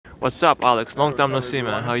What's up, Alex? Long time no see,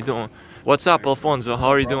 man. How you doing? What's up, Alfonso? How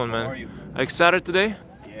are you doing, man? Excited today?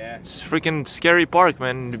 Yeah. It's freaking scary park,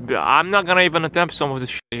 man. I'm not gonna even attempt some of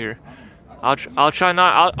this shit here. I'll try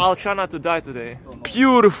not to die today.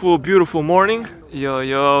 Beautiful, beautiful morning.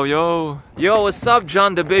 Yo, what's up,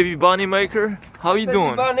 John, the baby bunny maker? How you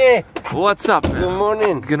doing? Bunny. What's up, man? Good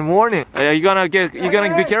morning. Good morning. You gonna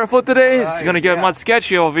be careful today? It's gonna get much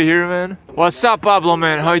sketchy over here, man. What's up, Pablo,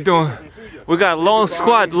 man? How you doing? We got long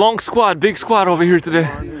squad, big squad over here today.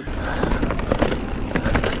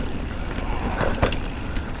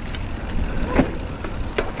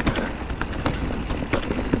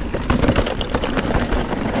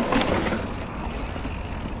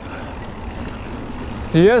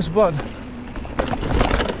 Yes, bud.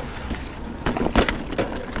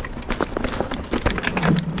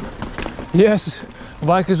 Yes,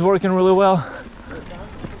 bike is working really well.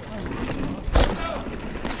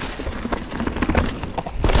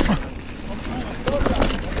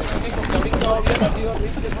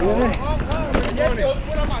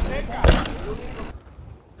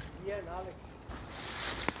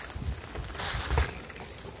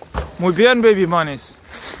 Muy bien, baby bunnies.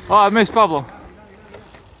 Oh, I miss Pablo.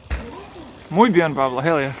 Muy bien, Pablo.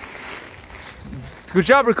 Hell yeah. Good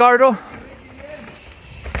job, Ricardo.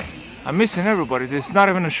 I'm missing everybody. This is not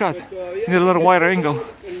even a shot. Need a little wider angle.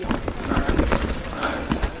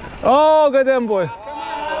 Oh, goddamn boy.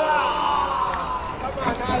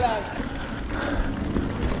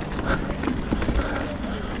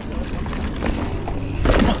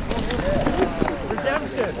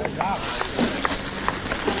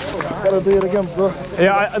 Gotta do it again, bro.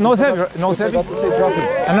 Yeah, nose heavy, right? Nose heavy? I say drop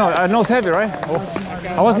it. I know, nose heavy, right?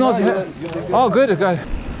 I was nose heavy. Oh, good, good.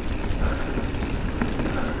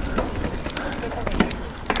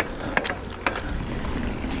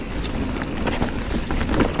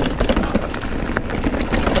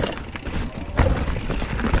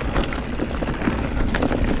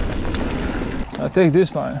 I'll take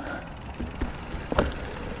this line.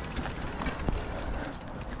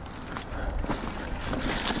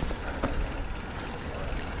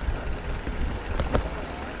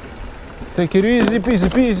 Take it easy,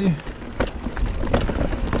 peasy.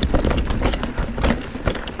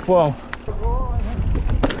 Wow.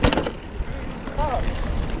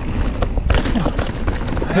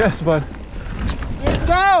 Yes, bud.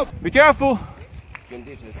 Be careful.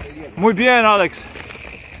 Muy bien, Alex.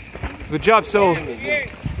 Good job, so.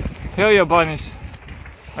 Hell yeah, bunnies.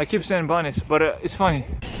 I keep saying bunnies, but it's funny.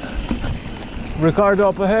 Ricardo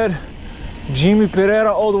up ahead. Jimmy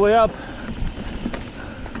Pereira all the way up.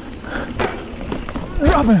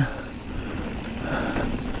 Dropping.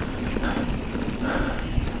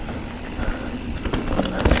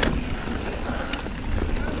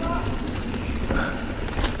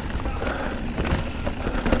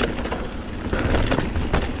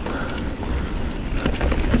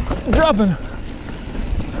 Dropping.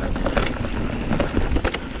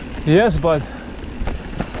 Yes, bud.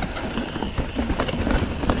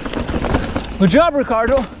 Good job,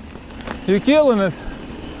 Ricardo. You're killing it.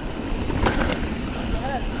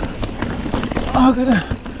 Oh, good.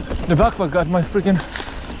 The backpack got my freaking...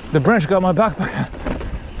 The branch got my backpack.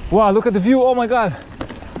 Wow, look at the view. Oh my God.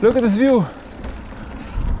 Look at this view.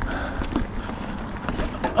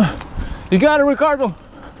 You got it, Ricardo.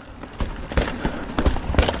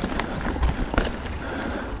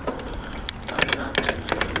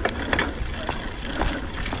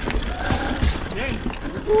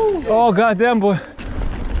 Oh, goddamn, boy.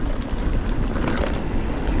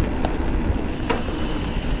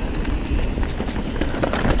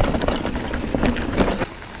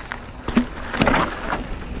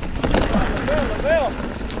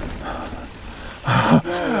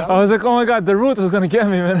 I was like, oh my God, the root was gonna get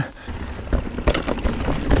me, man.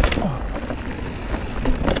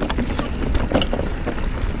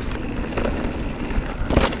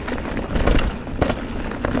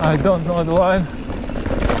 I don't know the line.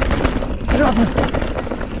 Drop it.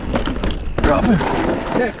 Drop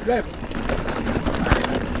it. Left.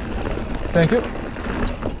 Thank you.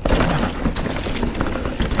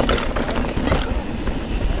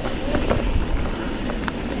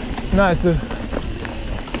 Nice, dude.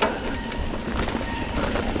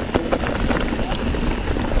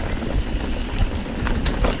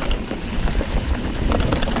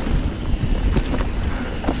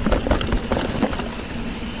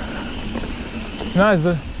 Nice,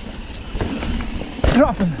 dude.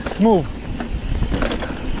 Dropping, smooth.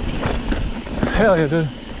 Hell yeah, dude.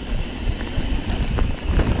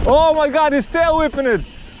 Oh my God, he's tail whipping it.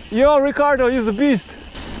 Yo, Ricardo, he's a beast.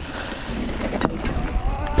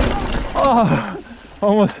 Oh,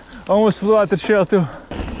 almost flew out the trail too.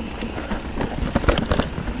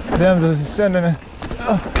 Damn, dude, he's sending it.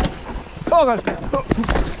 Oh God!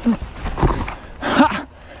 Ha!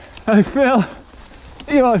 I fell.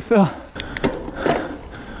 I fell.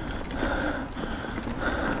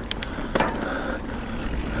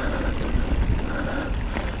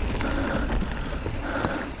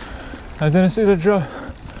 I didn't see the drop.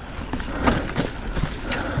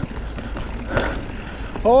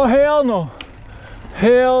 Oh hell no!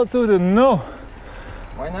 Hell to the no!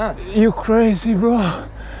 Why not? You crazy, bro!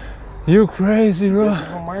 You crazy, bro! There's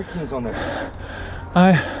no markings on there.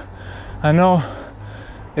 I know.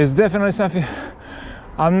 It's definitely something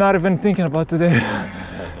I'm not even thinking about today.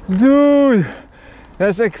 Dude!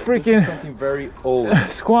 That's like freaking Something very old.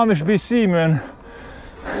 Squamish BC, man.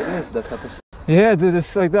 It is that type of shit. Yeah, dude,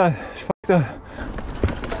 it's like that. It's fucked up.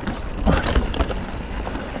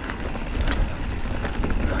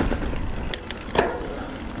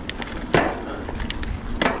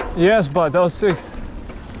 Yes, but that was sick.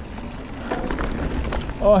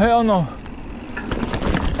 Oh, hell no.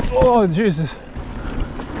 Oh, Jesus.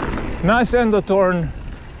 Nice endo turn,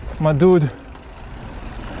 my dude.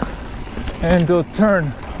 Endo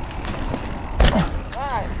turn.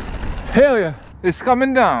 Hell yeah. It's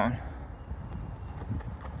coming down.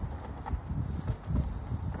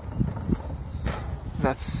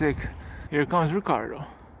 That's sick. Here comes Ricardo.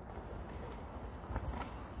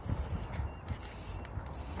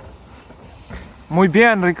 Muy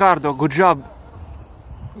bien, Ricardo. Good job.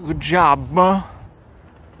 Good job.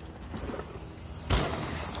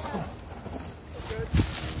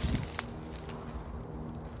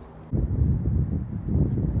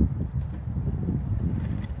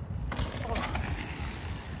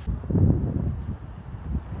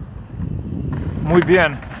 Muy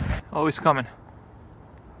bien. Oh, he's coming.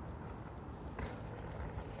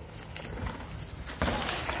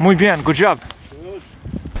 Muy bien, good job.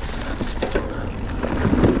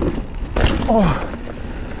 Oh.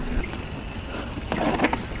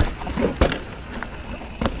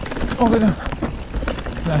 Over there.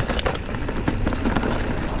 Yeah.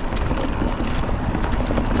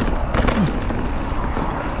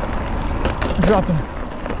 Dropping.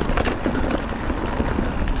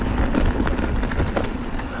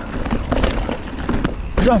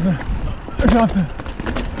 Dropping. Dropping.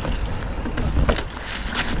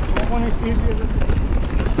 One is easier than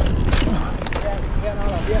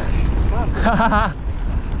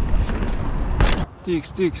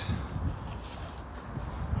Sticks.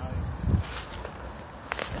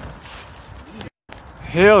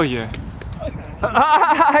 Hell yeah.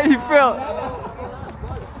 He fell.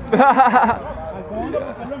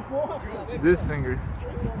 This finger.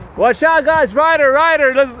 Watch out, guys.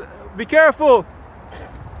 Rider. Let's be careful.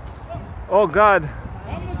 Oh God.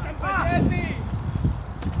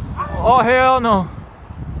 Oh hell no.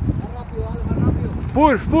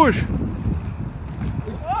 Push.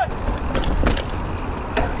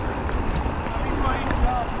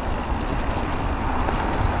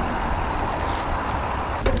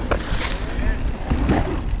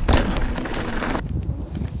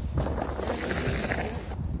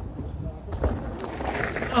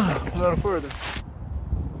 A little further.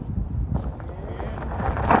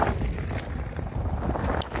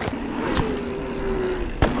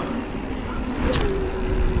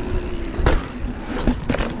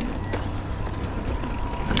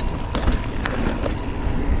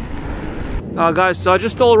 Guys, so I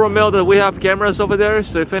just told Romel that we have cameras over there,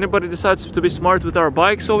 so if anybody decides to be smart with our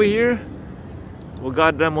bikes over here, we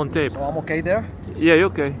got them on tape. So I'm okay there? Yeah, you're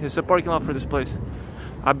okay. It's a parking lot for this place.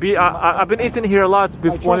 I've been eating here a lot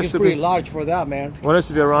before. It's pretty large for that, man. When I used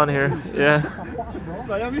to be around here, yeah.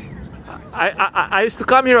 I used to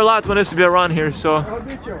come here a lot when I used to be around here, so.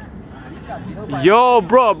 Yo,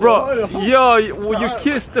 bro. Yo, you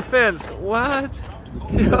kissed the fence. What?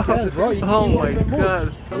 Yo. Oh my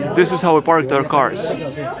God. This is how we parked our cars.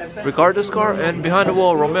 Ricardo's car and behind the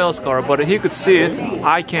wall Romel's car, but he could see it.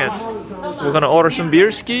 I can't. We're gonna order some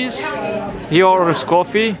beer skis. He orders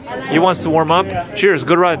coffee. He wants to warm up. Cheers,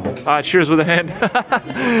 good ride. Cheers with a hand.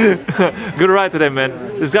 Good ride today, man.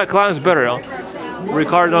 This guy climbs better, huh?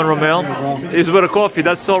 Ricardo and Romel is with a coffee.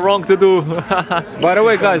 That's so wrong to do. By the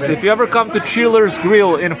way, guys, if you ever come to Chiller's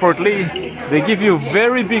Grill in Fort Lee, they give you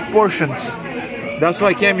very big portions. That's why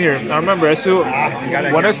I came here. I remember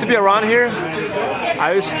when I used to be around here,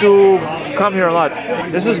 I used to come here a lot.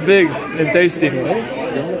 This is big and tasty.